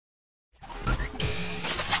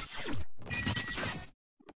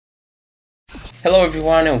Hello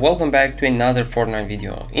everyone and welcome back to another Fortnite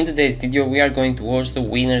video. In today's video we are going to watch the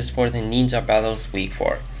winners for the Ninja Battles Week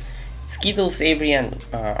 4. Skqttles, Avery and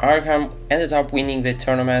Arkhram ended up winning the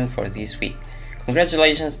tournament for this week.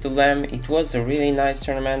 Congratulations to them, it was a really nice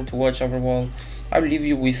tournament to watch overall. I'll leave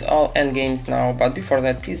you with all endgames now, but before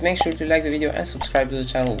that please make sure to like the video and subscribe to the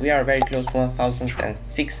channel. We are very close to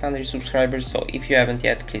 1600 subscribers, so if you haven't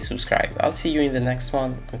yet, please subscribe. I'll see you in the next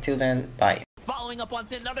one. Until then, bye. Following up on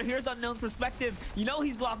another Here's Unknown's perspective, you know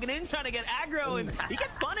he's walking in trying to get aggro and he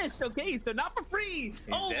gets punished. Okay, so not for free.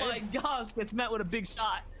 Oh my gosh, gets met with a big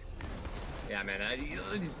shot. Yeah, man.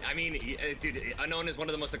 I mean, dude, Unknown is one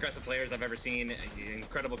of the most aggressive players I've ever seen.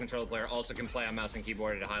 Incredible control player. Also can play on mouse and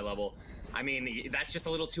keyboard at a high level. I mean, that's just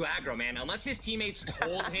a little too aggro, man. Unless his teammates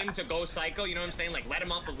told him to go psycho, you know what I'm saying? Like, let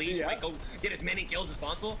him off the leash, like, go get as many kills as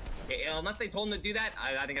possible. Unless they told him to do that,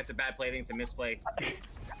 I think that's a bad play. I think it's a misplay.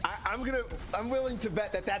 I'm willing to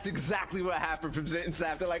bet that that's exactly what happened from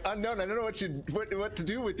Zap. They're like, Unknown, I don't know what to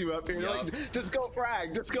do with you up here. Like, just go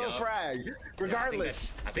frag, frag,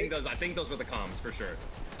 regardless. Yeah, I think those were the comms for sure.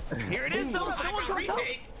 Here it is, though.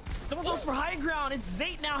 Someone goes for high ground. It's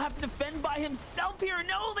Zate now have to defend by himself here.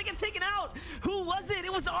 No, they get taken out. Who was it?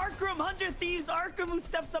 It was Arkhram, 100 Thieves Arkhram, who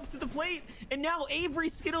steps up to the plate. And now Avery,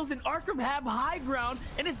 Skqttles, and Arkhram have high ground,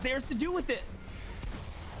 and it's theirs to do with it.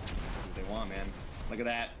 What they want, man. Look at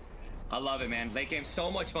that. I love it, man. Late game, so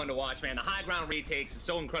much fun to watch, man. The high ground retakes, it's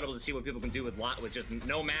so incredible to see what people can do with just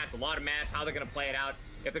no mats, a lot of mats, how they're going to play it out,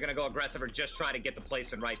 if they're going to go aggressive or just try to get the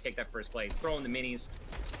placement right, take that first place, throw in the minis,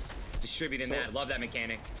 distributing that. Love that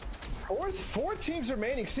mechanic. Four teams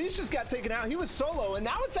remaining. Siege just got taken out. He was solo, and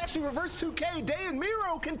now it's actually reverse 2K. Day and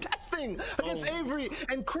Miro contesting against Avery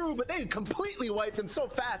and crew, but they completely wiped them so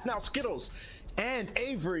fast. Now Skqttles and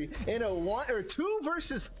Avery in a 2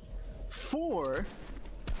 versus 4.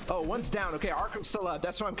 Oh, one's down. Okay, Arkham's still up.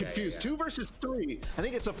 That's why I'm confused. 2 versus 3. I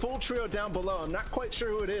think it's a full trio down below. I'm not quite sure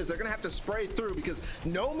who it is. They're going to have to spray through because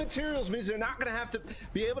no materials means they're not going to have to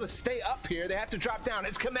be able to stay up here. They have to drop down.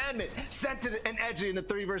 It's Commandment, Scented, and Edgy in the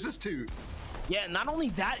 3 versus 2. Yeah, not only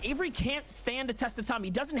that, Avery can't stand the test of time.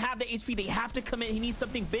 He doesn't have the HP. They have to commit. He needs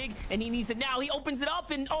something big, and he needs it now. He opens it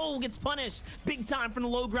up, and gets punished. Big time from the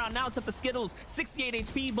low ground. Now it's up to Skqttles. 68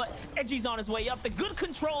 HP, but Edgy's on his way up. The good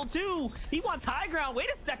control, too. He wants high ground. Wait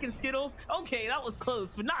a second, Skqttles. Okay, that was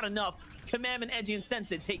close, but not enough. Commandment, Edgy, and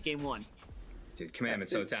Scented take game 1. Dude,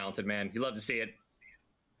 Commandment's so talented, man. You love to see it.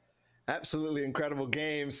 Absolutely incredible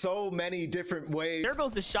game. So many different ways. There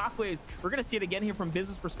goes the shockwaves. We're going to see it again here from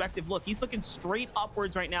business perspective. Look, he's looking straight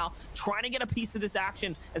upwards right now, trying to get a piece of this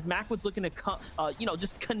action as Macwood's looking to,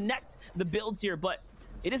 just connect the builds here. But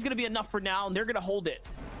it is going to be enough for now, and they're going to hold it.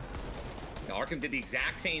 Now, Arkham did the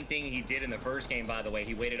exact same thing he did in the first game, by the way.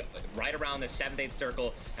 He waited right around the 7th, 8th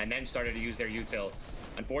circle and then started to use their util.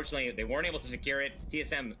 Unfortunately, they weren't able to secure it.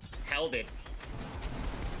 TSM held it.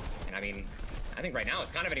 And I mean, I think right now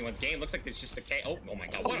it's kind of anyone's game. Looks like it's just a K. Oh my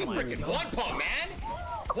god, what a freaking one pump, man!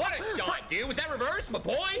 What a shot, dude! Was that reverse, my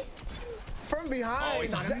boy? From behind. Oh,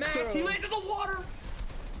 he's on a max. He landed the water.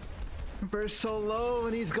 Verse so low,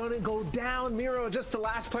 and he's going to go down. Miro, just the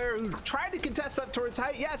last player who tried to contest up towards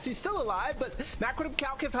height. Yes, he's still alive, but Macwood and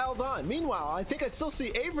Calc have held on. Meanwhile, I think I still see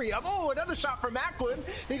Avery up. Oh, another shot for Macwood.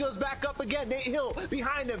 He goes back up again. Nate Hill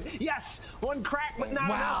behind him. Yes, one crack, but not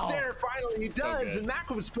enough there. Finally, he does, and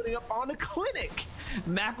Macwood's putting up on a clinic.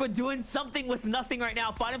 Macwood doing something with nothing right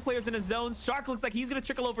now, finding players in his zone. Shark looks like he's going to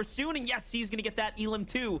trickle over soon, and yes, he's going to get that elim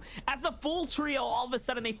too. As a full trio, all of a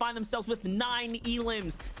sudden, they find themselves with 9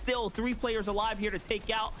 elims. Still, 3 players alive here to take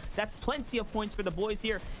out. That's plenty of points for the boys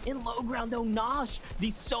here. In low ground, though, Nosh,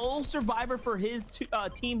 the sole survivor for his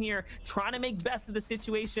team here, trying to make best of the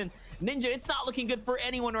situation. Ninja, it's not looking good for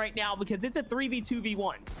anyone right now because it's a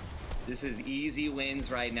 3v2v1. This is easy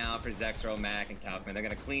wins right now for Zexro, Mac, and Calcman. They're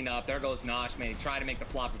going to clean up. There goes Nosh, man. Try to make the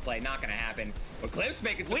floppy play. Not going to happen. But Cliff's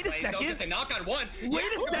making some plays. Wait a second. It's a knock on one. Wait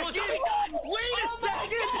a second. Wait a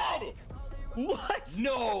second. What?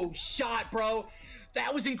 No shot, bro.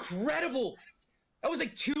 That was incredible. That was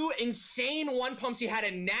like 2 insane one pumps. He had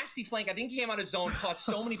a nasty flank. I think he came out of zone, caught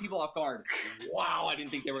so many people off guard. Wow, I didn't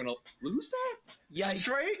think they were going to lose that. Yeah,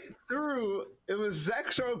 straight through. It was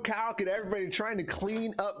Zexro, Calc, and everybody trying to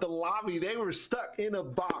clean up the lobby. They were stuck in a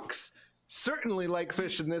box. Certainly like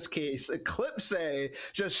fish in this case. Eclipse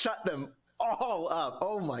just shut them all up.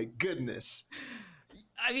 Oh my goodness.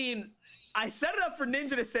 I mean, I set it up for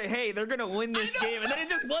Ninja to say, hey, they're gonna win this game, and then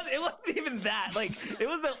it wasn't even that. Like, it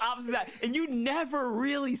was the opposite of that. And you never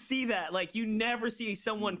really see that. Like, you never see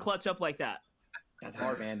someone clutch up like that. That's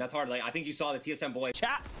hard, man. That's hard. Like, I think you saw the TSM boys.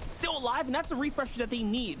 Chat still alive, and that's a refresh that they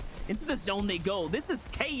need. Into the zone they go. This is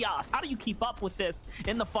chaos. How do you keep up with this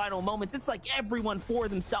in the final moments? It's like everyone for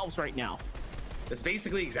themselves right now. That's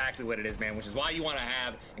basically exactly what it is, man, which is why you want to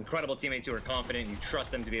have incredible teammates who are confident. You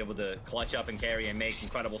trust them to be able to clutch up and carry and make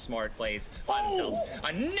incredible smart plays by themselves.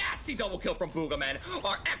 A nasty double kill from Booga, man,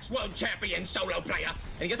 our ex-world champion solo player.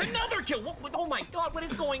 And he gets another kill. What, oh my god, what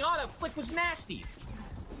is going on? That flick was nasty.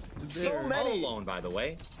 So many. Alone, by the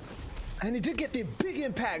way. And he did get the big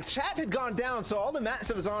impact. Chap had gone down, so all the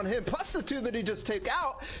massive was on him. Plus the two that he just took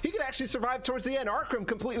out, he could actually survive towards the end. Arkhram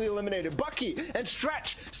completely eliminated. Bucky and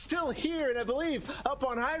Stretch still here, and I believe up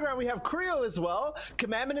on high ground we have Creo as well.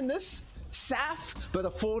 Commandment in this, Saf, but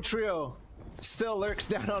a full trio still lurks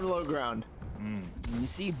down on low ground. You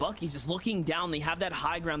see Bucky just looking down. They have that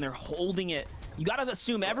high ground. They're holding it. You gotta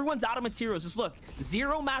assume everyone's out of materials. Just look,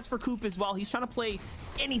 0 mats for Coop as well. He's trying to play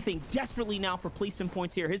anything desperately now for placement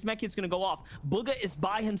points here. His mech kit's gonna go off. Booga is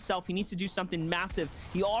by himself. He needs to do something massive.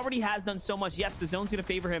 He already has done so much. Yes, the zone's gonna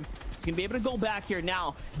favor him. He's gonna be able to go back here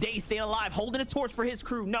now. Day staying alive, holding a torch for his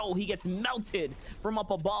crew. No, he gets melted from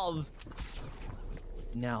up above.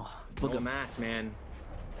 Now, Booga. No mats, man.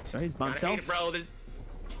 Sorry, he's by himself. Bro.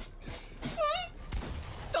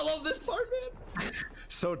 I love this part, man.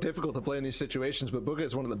 So difficult to play in these situations, but Booga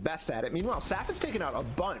is one of the best at it. Meanwhile, Saf has taken out a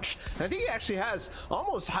bunch. And I think he actually has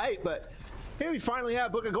almost height, but here we finally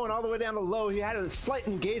have Booga going all the way down to low. He had a slight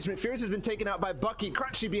engagement. Fierce has been taken out by Bucky.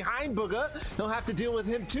 Crunchy behind Booga. He'll have to deal with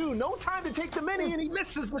him too. No time to take the mini, and he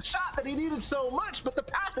misses the shot that he needed so much, but the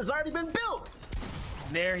path has already been built.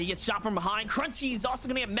 There, he gets shot from behind. Crunchy is also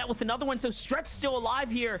going to get met with another one, so Stretch still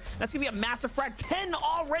alive here. That's going to be a massive frag. 10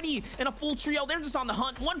 already in a full trio. They're just on the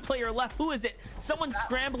hunt. One player left. Who is it? Someone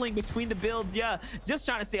scrambling between the builds. Yeah, just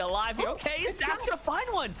trying to stay alive here. Okay, Saf's going to find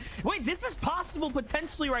one. Wait, this is possible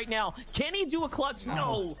potentially right now. Can he do a clutch?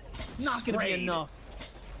 No, not going to be enough.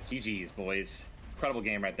 GG's, boys. Incredible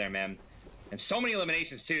game right there, man. And so many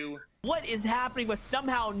eliminations, too. What is happening? But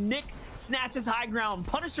somehow Nick snatches high ground.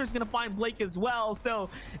 Punisher's gonna find Blake as well. So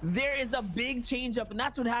there is a big change up, and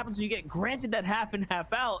that's what happens when you get granted that half and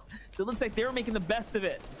half out. So it looks like they were making the best of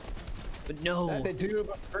it. But no. That they do,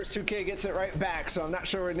 but first 2K gets it right back, so I'm not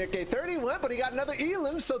sure where Nick A30 went, but he got another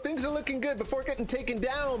Elim, so things are looking good before getting taken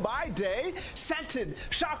down by Day. Scented,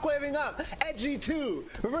 shockwaving up, Edgy 2.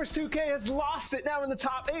 Reverse 2K has lost it now in the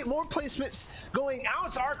top 8. More placements going out.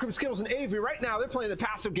 It's Arkhram, Skqttles, and Avery. Right now, they're playing the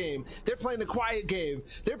passive game. They're playing the quiet game.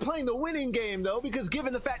 They're playing the winning game, though, because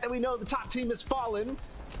given the fact that we know the top team has fallen,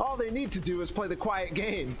 all they need to do is play the quiet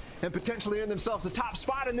game and potentially earn themselves a top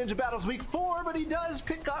spot in Ninja Battles Week 4, but he does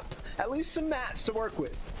pick up at least some mats to work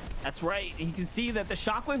with. That's right. You can see that the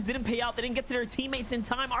shockwaves didn't pay out. They didn't get to their teammates in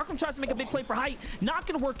time. Arkhram tries to make a big play for height. Not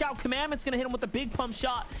going to work out. Commandment's going to hit him with a big pump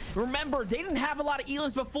shot. Remember, they didn't have a lot of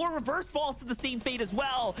Elims before. Reverse falls to the same fate as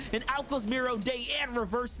well. And out goes Miro, Day, and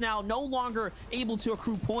Reverse now. No longer able to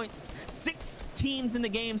accrue points. 6 teams in the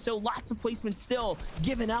game, so lots of placements still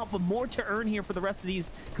given out, but more to earn here for the rest of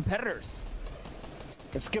these competitors.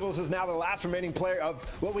 And Skqttles is now the last remaining player of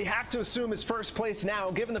what we have to assume is first place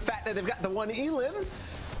now, given the fact that they've got the 1 Elim.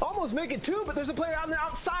 Almost make it 2, but there's a player on the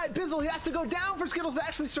outside. Bizzle, he has to go down for Skqttles to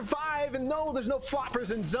actually survive. And no, there's no floppers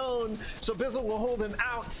in zone, so Bizzle will hold him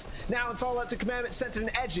out. Now it's all up to Commandment, Scented,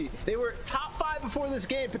 and Edgy. They were top 5 before this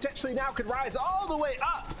game, potentially now could rise all the way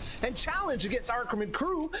up and challenge against Arkhram and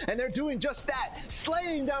crew, and they're doing just that,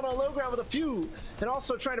 slaying down on low ground with a few, and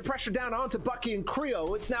also trying to pressure down onto Bucky and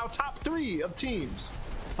Creo. It's now top 3 of teams.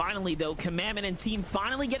 Finally, though, Commandment and team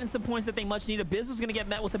finally getting some points that they much needed. Bizzle's going to get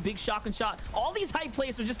met with a big shotgun shot. All these hype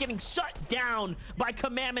players are just getting shut down by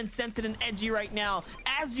Commandment, Scented, and Edgy right now.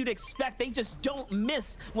 As you'd expect, they just don't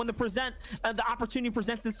miss when the opportunity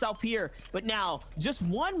presents itself here. But now, just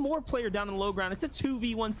one more player down in the low ground. It's a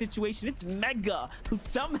 2v1 situation. It's Mega, who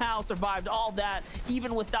somehow survived all that,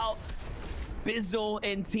 even without Bizzle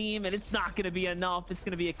and team, and it's not going to be enough. It's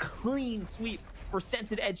going to be a clean sweep for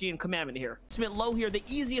Scented, Edgy, and Commandment here. Submit low here, the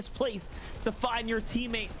easiest place to find your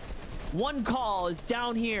teammates. One call is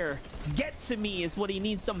down here. Get to me is what he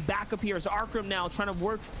needs. Some backup here as Arkhram now trying to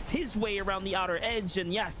work his way around the outer edge.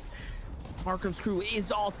 And yes, Arkham's crew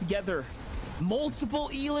is all together. Multiple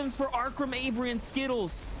Elims for Arkhram, Avery, and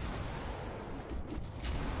Skqttles.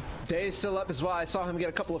 Day's still up as well. I saw him get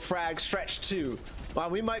a couple of frags. Stretch 2. Well,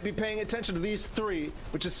 we might be paying attention to these 3,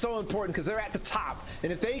 which is so important because they're at the top.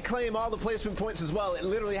 And if they claim all the placement points as well, it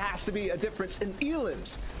literally has to be a difference in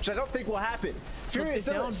elims, which I don't think will happen. Furious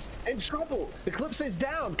is in trouble. Eclipse is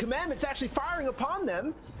down. Commandment's actually firing upon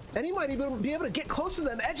them, and he might even be able to get close to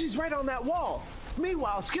them. Edgy's right on that wall.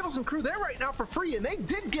 Meanwhile, Skittles and crew, they're right now for free, and they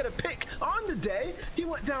did get a pick on today. He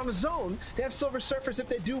went down to zone. They have Silver Surfers if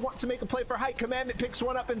they do want to make a play for height. Commandment picks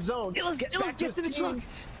one up in zone. Gets back to the truck.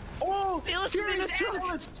 Oh, Furious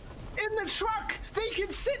Analysts in the truck. They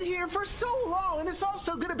can sit here for so long, and it's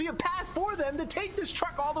also going to be a path for them to take this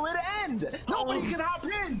truck all the way to end. Nobody can hop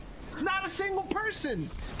in. Not a single person.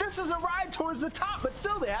 This is a ride towards the top, but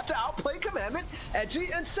still they have to outplay Commandment, Edgy,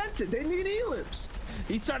 and Scented. They need elims.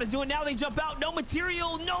 He started doing now. They jump out. No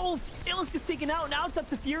material. No. Illis gets taken out. Now it's up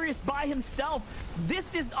to Furious by himself.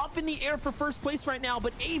 This is up in the air for first place right now,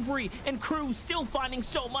 but Avery and crew still finding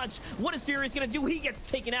so much. What is Furious going to do? He gets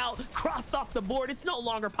taken out, crossed off the board. It's no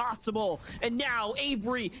longer possible. And now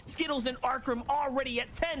Avery, Skqttles, and Arkhram already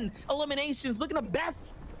at 10 eliminations, looking to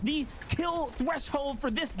best the kill threshold for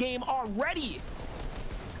this game already.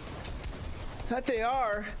 That they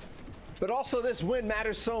are. But also this win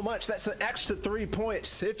matters so much. That's an extra 3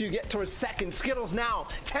 points if you get towards second. Skqttles now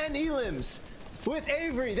 10 elims with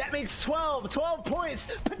Avery. That makes 12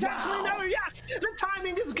 points. Potentially another, yes, the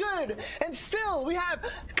timing is good. And still we have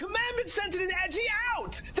Commandment, Scented, and Edgy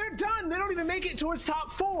out. They're done. They don't even make it towards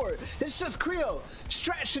top 4. It's just Creo,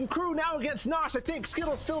 Stretch, and crew now against Nosh. I think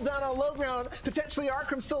Skittles still down on low ground. Potentially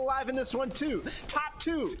Arkhram still alive in this one too. Top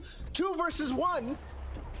 2. 2 versus 1.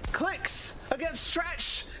 Clicks against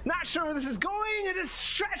Stretch. Not sure where this is going. It is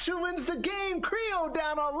Stretch who wins the game. Creo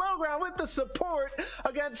down on low ground with the support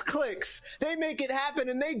against Clicks. They make it happen,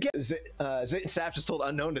 and they get Zayton Staff just told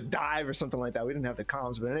Unknown to dive or something like that. We didn't have the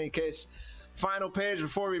comms, but in any case, final page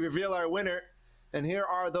before we reveal our winner. And here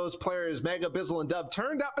are those players. Mega, Bizzle, and Dub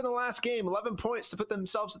turned up in the last game. 11 points to put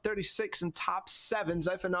themselves at 36 in top 7.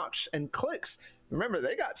 Zyphanox and Clicks. Remember,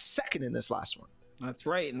 they got second in this last one. That's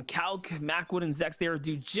right. And Calc, Macwood, and Zex there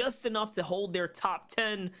do just enough to hold their top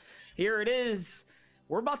 10. Here it is.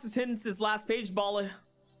 We're about to tend to this last page, Balla.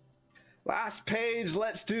 Last page,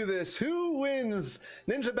 let's do this. Who wins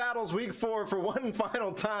Ninja Battles Week 4 for one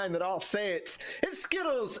final time that I'll say it? It's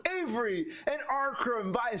Skqttles, Avery, and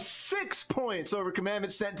Arkhram by 6 points over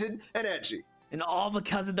Commandment, Scented, and Edgy. And all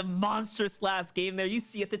because of the monstrous last game there. You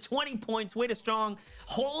see it, the 20 points, way to strong.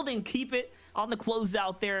 Hold and keep it on the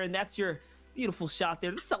closeout there, and that's your beautiful shot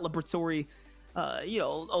there. The celebratory,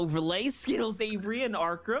 overlay. Skqttles, Avery, and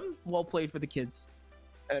Arkhram. Well played for the kids.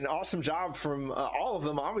 An awesome job from all of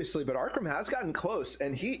them, obviously, but Arkhram has gotten close,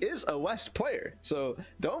 and he is a West player. So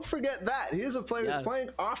don't forget that. He is a player who's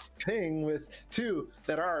playing off ping with 2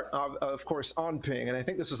 that are, of course, on ping. And I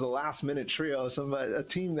think this was the last-minute trio, a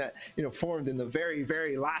team that formed in the very,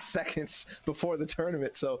 very last seconds before the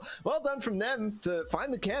tournament. So well done from them to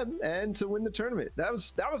find the chem and to win the tournament. That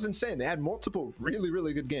was insane. They had multiple really,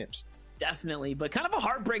 really good games. Definitely, but kind of a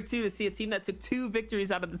heartbreak too to see a team that took 2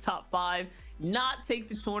 victories out of the top 5 not take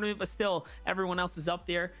the tournament, but still everyone else is up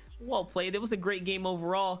there. Well played. It was a great game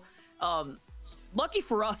overall. Lucky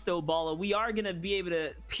for us though, Balla, we are going to be able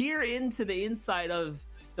to peer into the inside of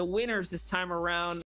the winners this time around.